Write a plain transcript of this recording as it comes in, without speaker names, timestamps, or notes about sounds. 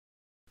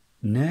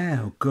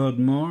Now, good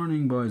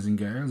morning, boys and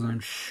girls. I'm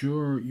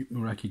sure you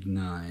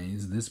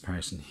recognise this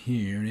person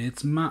here.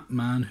 It's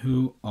Matman,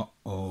 who,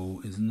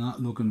 is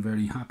not looking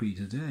very happy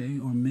today,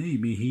 or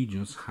maybe he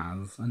just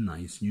has a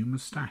nice new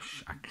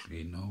moustache.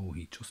 Actually, no,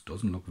 he just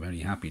doesn't look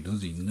very happy,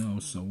 does he? No.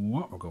 So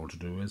what we're going to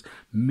do is,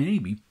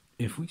 maybe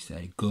if we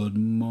say good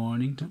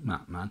morning to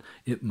Matman,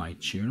 it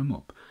might cheer him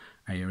up.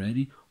 Are you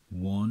ready?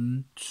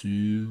 1,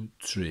 2,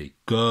 3.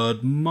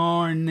 Good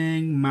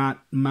morning,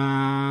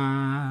 Matman.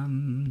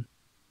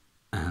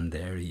 And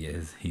there he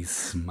is. He's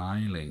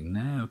smiling.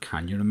 Now,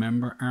 can you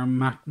remember our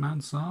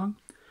Matman song?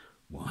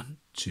 1,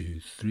 2,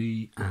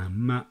 3, and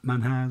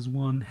Matman has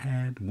one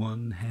head,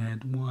 one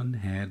head, one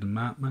head.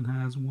 Matman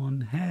has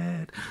one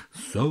head,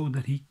 so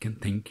that he can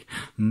think.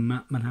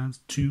 Matman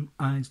has 2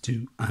 eyes,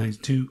 2 eyes,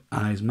 2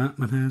 eyes.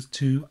 Matman has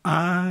 2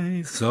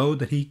 eyes, so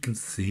that he can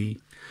see.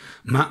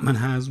 Matman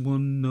has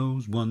one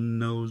nose, one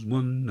nose,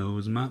 one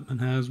nose. Matman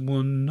has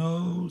one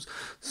nose,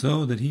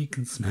 so that he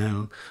can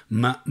smell.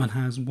 Matman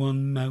has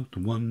one mouth,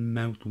 one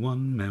mouth,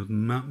 one mouth.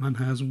 Matman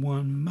has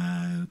one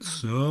mouth,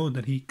 so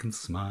that he can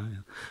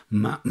smile.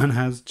 Matman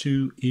has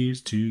 2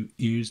 ears, 2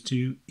 ears,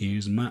 2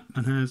 ears.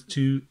 Matman has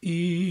 2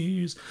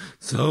 ears,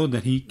 so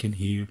that he can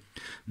hear.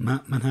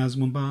 Matman has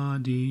one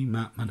body,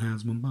 Matman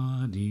has one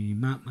body.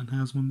 Matman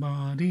has one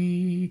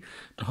body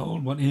to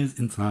hold what is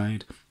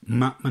inside.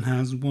 Matman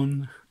has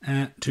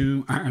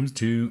 2 arms,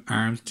 2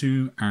 arms,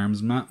 2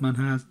 arms. Matman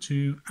has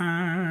 2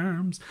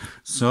 arms,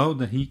 so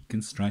that he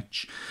can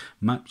stretch.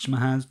 Matman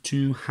has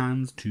 2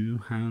 hands, 2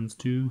 hands,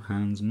 2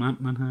 hands.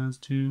 Matman has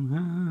 2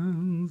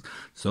 hands,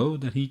 so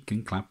that he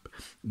can clap.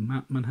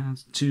 Matman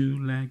has 2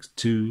 legs,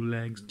 2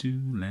 legs,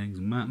 2 legs.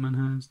 Matman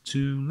has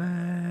 2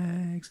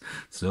 legs,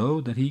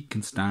 so that he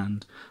can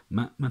stand.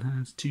 Matman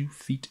has 2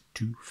 feet,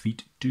 2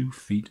 feet, 2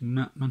 feet.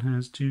 Matman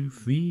has 2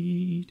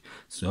 feet,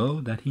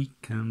 so that he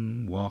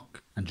can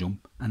walk and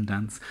jump and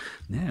dance.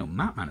 Now,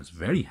 Matman is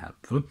very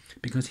helpful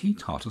because he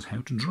taught us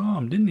how to draw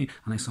him, didn't he?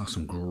 And I saw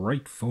some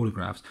great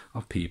photographs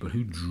of people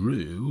who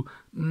drew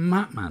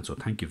Matman, so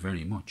thank you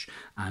very much.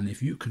 And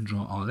if you can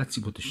draw, let's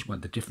see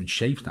what the different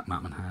shapes that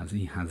Matman has.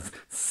 He has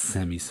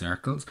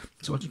semicircles.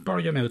 So I'll just borrow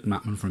your mouth,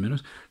 Matman, for a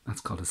minute.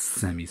 That's called a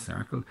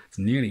semicircle. It's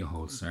nearly a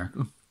whole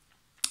circle.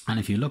 And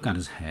if you look at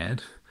his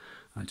head,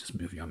 I'll just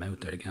move your mouth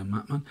there again,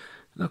 Matman.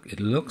 Look,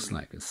 it looks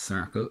like a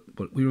circle,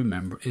 but we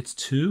remember it's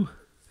 2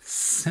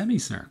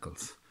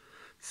 semicircles.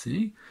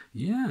 See?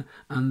 Yeah.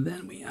 And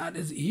then we add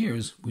his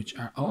ears, which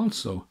are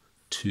also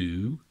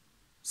 2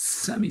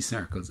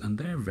 semicircles, and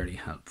they're very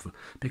helpful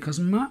because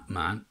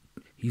Matman,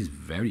 he's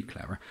very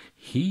clever.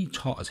 He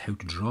taught us how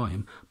to draw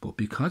him, but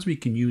because we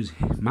can use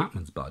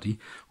Matman's body,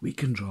 we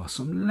can draw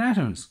some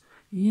letters.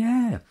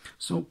 Yeah.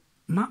 So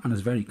Matman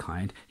is very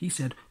kind. He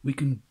said we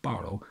can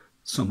borrow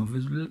some of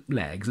his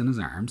legs and his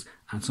arms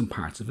and some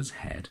parts of his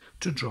head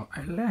to draw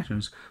our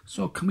letters.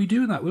 So can we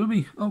do that, will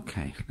we?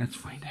 Okay, let's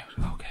find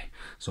out. Okay,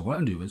 so what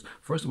I'll do is,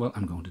 first of all,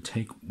 I'm going to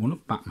take one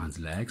of Batman's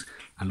legs,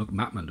 and look,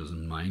 Batman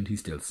doesn't mind,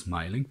 he's still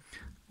smiling.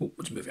 Oh,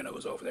 let's move your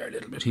nose over there a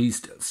little bit. He's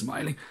still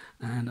smiling.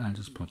 And I'll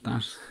just put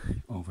that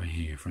over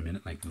here for a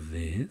minute like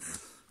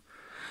this.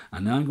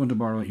 And now I'm going to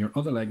borrow your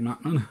other leg,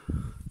 Batman.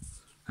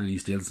 And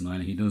he's still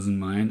smiling, he doesn't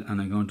mind.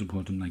 And I'm going to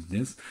put him like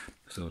this,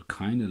 so it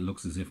kind of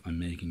looks as if I'm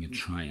making a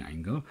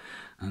triangle.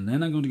 And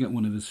then I'm going to get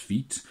one of his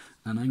feet,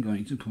 and I'm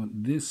going to put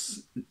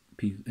this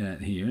piece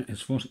here,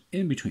 his foot,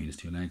 in between his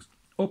 2 legs,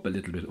 up a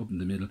little bit, up in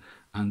the middle,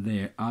 and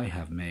there I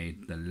have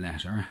made the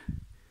letter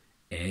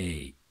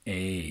A.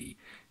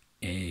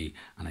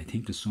 And I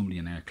think there's somebody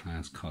in our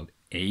class called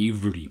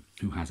Avery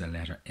who has a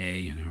letter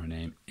A in her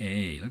name.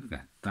 A. Look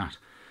at that.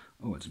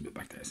 Oh, let's move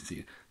back there so you see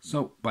it.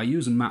 So, by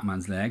using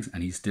Matman's legs,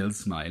 and he's still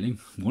smiling,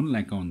 one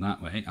leg going that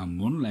way, and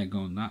one leg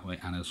going that way,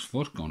 and his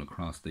foot going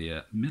across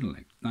the middle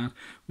like that,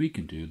 we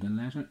can do the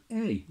letter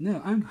A.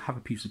 Now, I have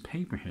a piece of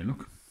paper here,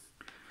 look,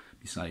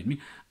 beside me,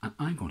 and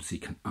I'm going to see,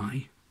 can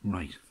I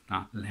write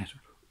that letter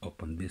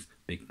up on this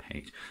big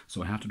page?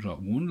 So I have to draw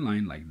one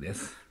line like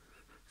this.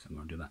 So I'm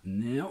going to do that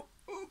now.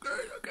 Okay,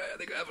 I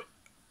think I have it.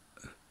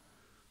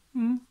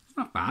 It's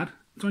not bad.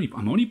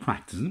 I'm only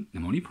practicing,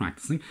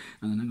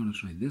 and then I'm going to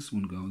try this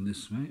one going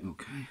this way.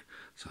 Okay,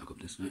 so I'll go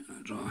this way and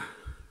I'll draw.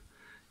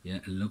 Yeah,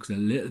 it looks a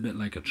little bit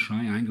like a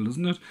triangle,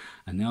 doesn't it?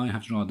 And now I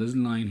have to draw this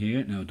line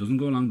here. Now it doesn't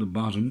go along the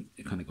bottom,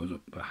 it kind of goes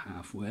up about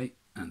halfway,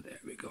 and there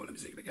we go. Let me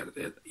see if I get it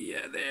there.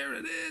 Yeah, there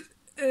it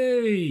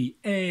is.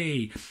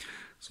 A.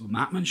 So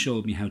Matman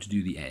showed me how to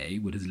do the A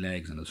with his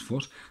legs and his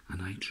foot,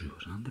 and I drew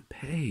it on the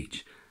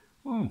page.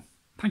 Oh,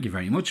 thank you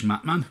very much,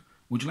 Matman.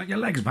 Would you like your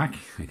legs back?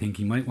 I think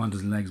he might want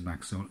his legs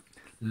back, so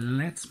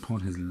let's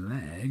put his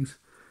legs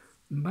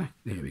back.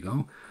 There we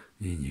go.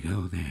 In you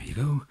go, there you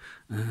go.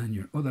 And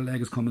your other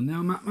leg is coming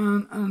now,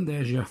 Matman. And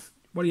there's your,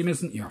 what are you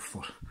missing? Your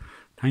foot.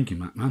 Thank you,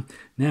 Matman.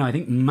 Now, I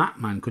think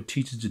Matman could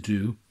teach us to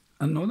do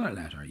another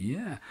letter.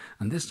 Yeah.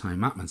 And this time,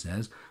 Matman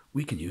says,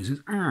 we can use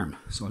his arm.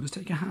 So I'll just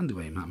take your hand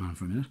away, Matman,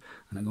 for a minute.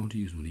 And I'm going to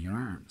use one of your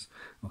arms.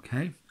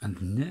 Okay? And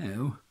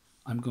now,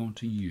 I'm going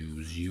to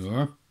use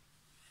your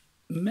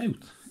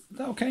mouth. Is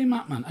that okay,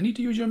 Matman? I need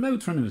to use your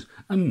mouth for a minute.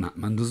 And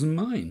Matman doesn't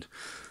mind.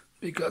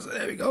 Because,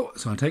 there we go.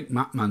 So I take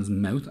Matman's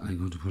mouth and I'm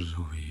going to put it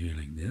over here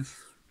like this.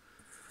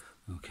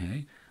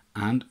 Okay.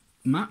 And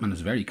Matman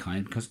is very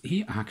kind because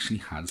he actually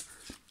has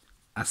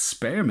a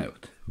spare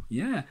mouth.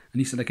 Yeah.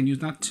 And he said I can use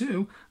that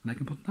too. And I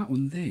can put that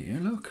one there,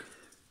 look.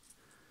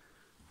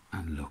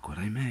 And look what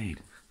I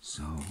made.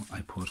 So I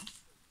put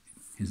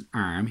his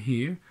arm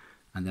here.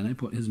 And then I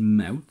put his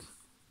mouth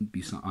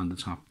on the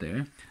top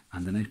there,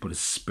 and then I put a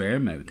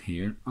spare mouth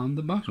here on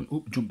the bottom.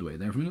 Oh, jumped away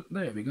there for a minute.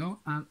 There we go.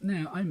 And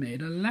now I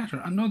made a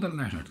letter, another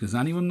letter. Does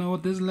anyone know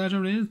what this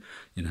letter is?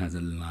 It has a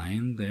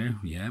line there,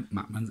 yeah,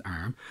 Matman's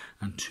arm,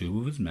 and two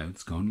of his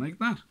mouths going like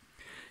that.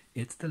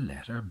 It's the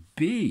letter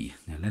B.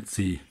 Now let's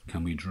see,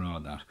 can we draw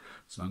that?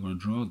 So I'm going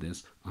to draw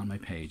this on my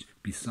page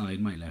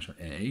beside my letter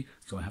A.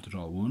 So I have to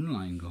draw one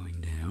line going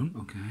down.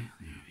 Okay,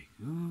 there we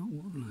go.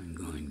 One line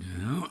going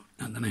down,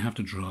 and then I have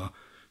to draw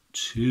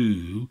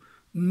two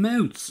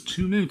mouths.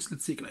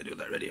 Let's see, can I do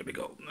that? Ready? Here we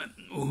go.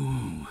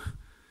 Oh,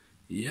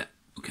 yeah.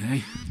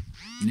 Okay.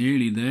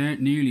 Nearly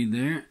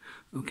there.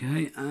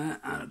 Okay.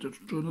 I'll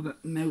just draw another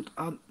mouth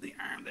on the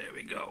arm. There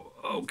we go.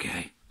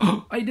 Okay.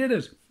 Oh, I did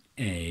it.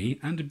 A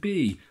and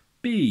B.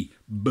 B.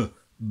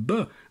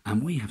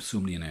 And we have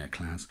somebody in our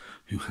class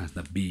who has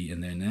the B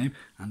in their name,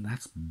 and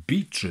that's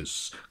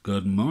Beatrice.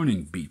 Good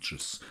morning,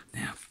 Beatrice.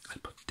 Now,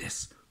 I'll put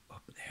this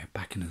there,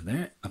 back in his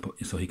there,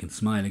 so he can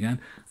smile again,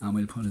 and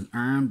we'll put his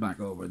arm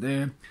back over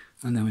there,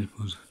 and then we'll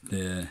put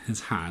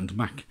his hand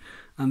back,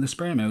 and the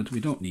spare mouth we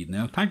don't need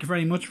now. Thank you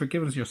very much for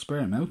giving us your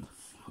spare mouth.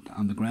 Put that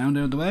on the ground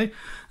out of the way,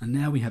 and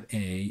now we have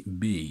A,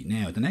 B.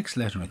 Now the next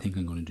letter I think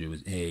I'm going to do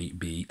is A,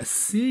 B, a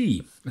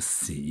C. A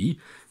C,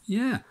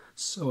 yeah.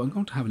 So I'm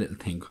going to have a little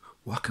think,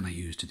 what can I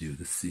use to do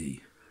the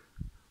C?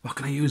 What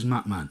can I use,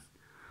 Matman?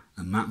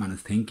 And Matman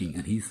is thinking,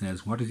 and he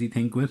says, what does he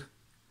think with?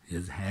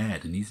 His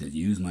head. And he says,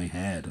 use my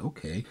head.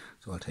 Okay,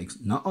 so I'll take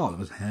not all of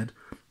his head,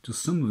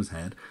 just some of his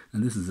head,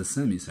 and this is a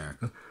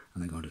semicircle,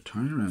 and I'm going to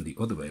turn it around the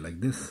other way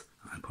like this.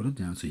 I'll put it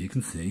down so you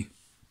can see,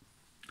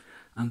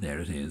 and there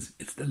it is.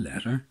 It's the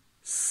letter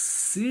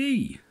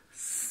C.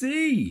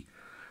 C.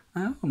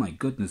 Oh my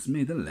goodness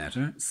me, the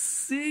letter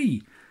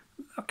C.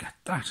 Look at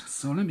that.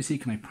 So let me see,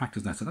 can I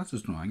practice that? So that's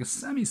just drawing a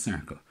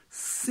semicircle.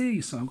 C.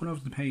 So I'm going over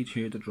to the page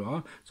here to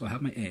draw. So I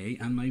have my A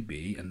and my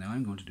B, and now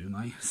I'm going to do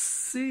my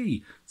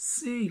C.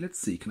 C. Let's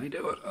see, can I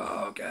do it?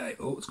 Okay.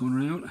 Oh, it's going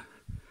around.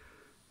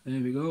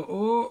 There we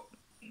go.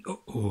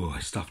 Oh, I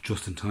stopped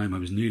just in time. I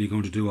was nearly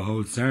going to do a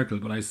whole circle,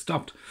 but I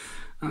stopped.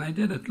 And I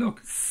did it. Look,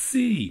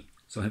 C.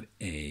 So I have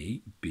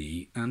A,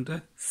 B, and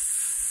a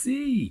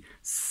C.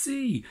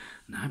 C.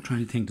 Now I'm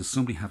trying to think, does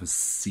somebody have a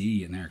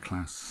C in their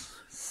class?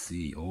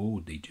 C.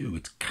 Oh, they do.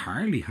 It's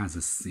Carly has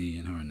a C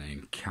in her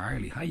name.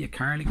 Carly. Hiya,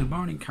 Carly. Good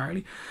morning,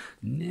 Carly.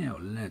 Now,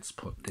 let's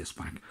put this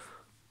back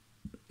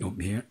up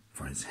here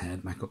for his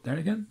head. Back up there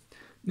again.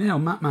 Now,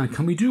 Matman,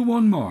 can we do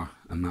one more?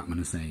 And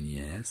Matman is saying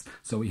yes.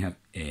 So we have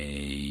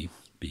A,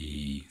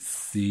 B,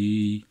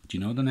 C. Do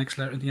you know the next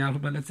letter of the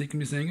alphabet? Let's see, can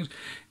we sing it?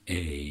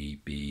 A,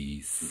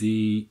 B,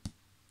 C.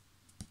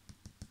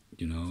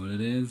 Do you know what it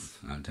is?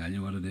 I'll tell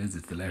you what it is.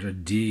 It's the letter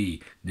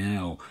D.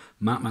 Now,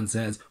 Matman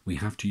says we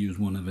have to use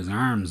one of his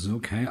arms.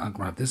 Okay, I'll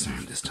grab this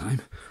arm this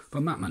time.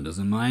 But Matman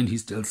doesn't mind.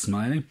 He's still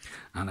smiling.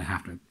 And I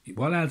have to...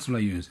 What else will I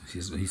use?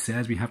 He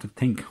says we have to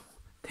think.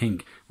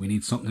 Think. We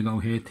need something to go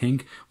here.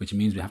 Think. Which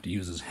means we have to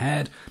use his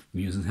head.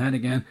 We use his head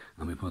again.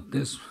 And we put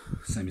this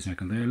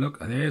semicircle there. Look,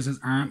 there's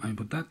his arm. And we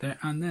put that there.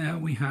 And now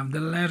we have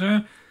the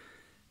letter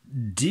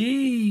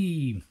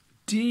D.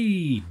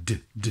 D.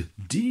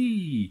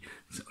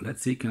 So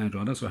let's see, can I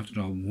draw that? So I have to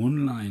draw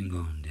one line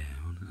going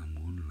down and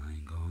one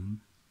line going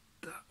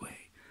that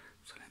way.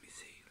 So let me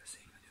see. Let's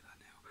see, can I do that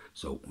now?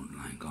 So one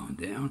line going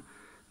down.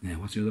 Now,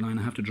 what's the other line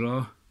I have to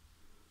draw?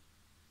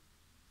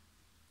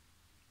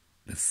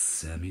 A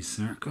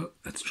semicircle.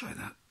 Let's try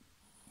that.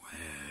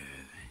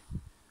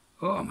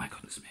 Oh my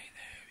goodness me.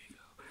 There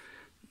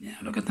we go. Now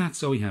look at that.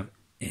 So we have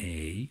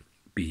A,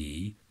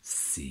 B,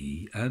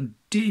 C, and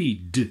D.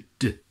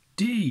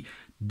 D.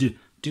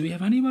 Do we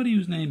have anybody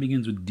whose name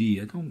begins with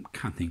D? I don't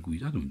think we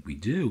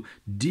do.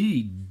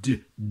 D.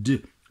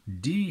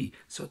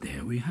 So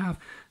there we have.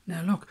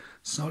 Now look.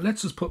 So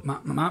let's just put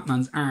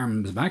Matman's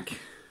arms back.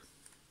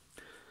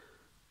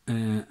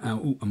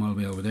 I'm all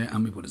the way over there,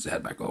 and we put his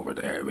head back over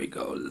there. There we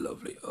go.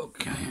 Lovely.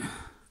 Okay.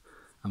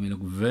 And we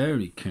look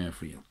very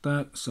carefully at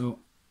that. So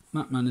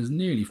Matman is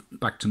nearly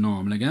back to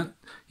normal again.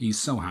 He's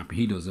so happy.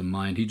 He doesn't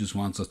mind. He just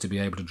wants us to be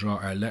able to draw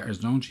our letters,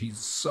 don't you? He's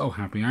so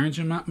happy, aren't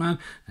you, Matman?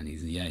 And he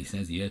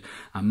says he is.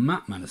 And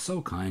Matman is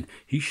so kind.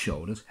 He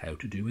showed us how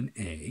to do an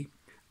A,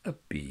 a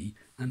B,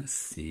 and a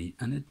C,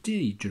 and a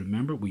D. Do you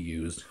remember we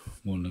used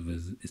one of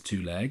his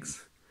two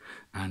legs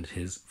and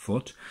his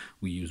foot?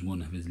 We used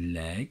one of his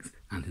legs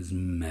and his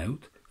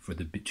mouth for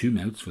the two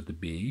mouths for the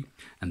B,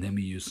 and then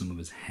we used some of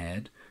his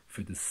head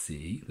for the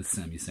C, the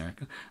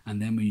semicircle,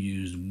 and then we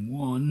used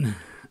one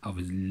of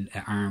his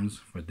arms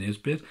for this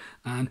bit,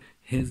 and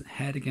his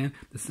head again,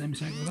 the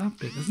semicircle for that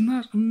bit. Isn't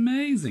that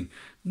amazing?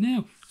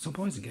 Now, so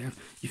boys and girls,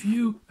 if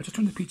you, I just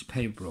turn the piece of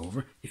paper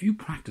over, if you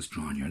practice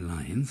drawing your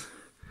lines,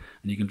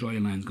 and you can draw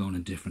your lines going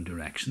in different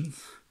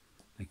directions,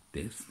 like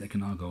this, they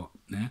can all go up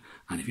there.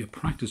 And if you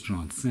practice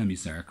drawing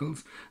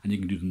semicircles, and you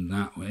can do them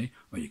that way,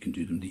 or you can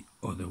do them the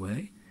other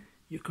way,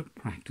 you could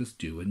practice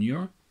doing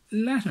your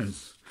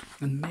letters.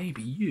 And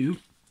maybe you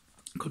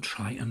could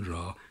try and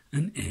draw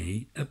an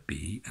A, a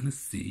B, and a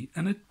C,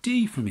 and a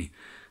D for me.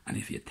 And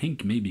if you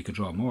think maybe you could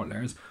draw more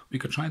letters, we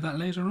could try that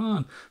later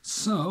on.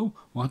 So,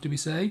 what do we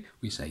say?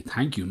 We say,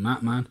 thank you,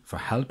 Mattman, for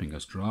helping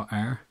us draw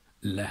our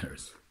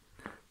letters.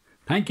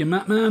 Thank you,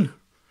 Mattman.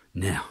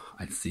 Now,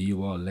 I'll see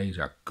you all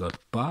later.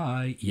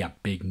 Goodbye, ya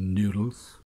big noodles.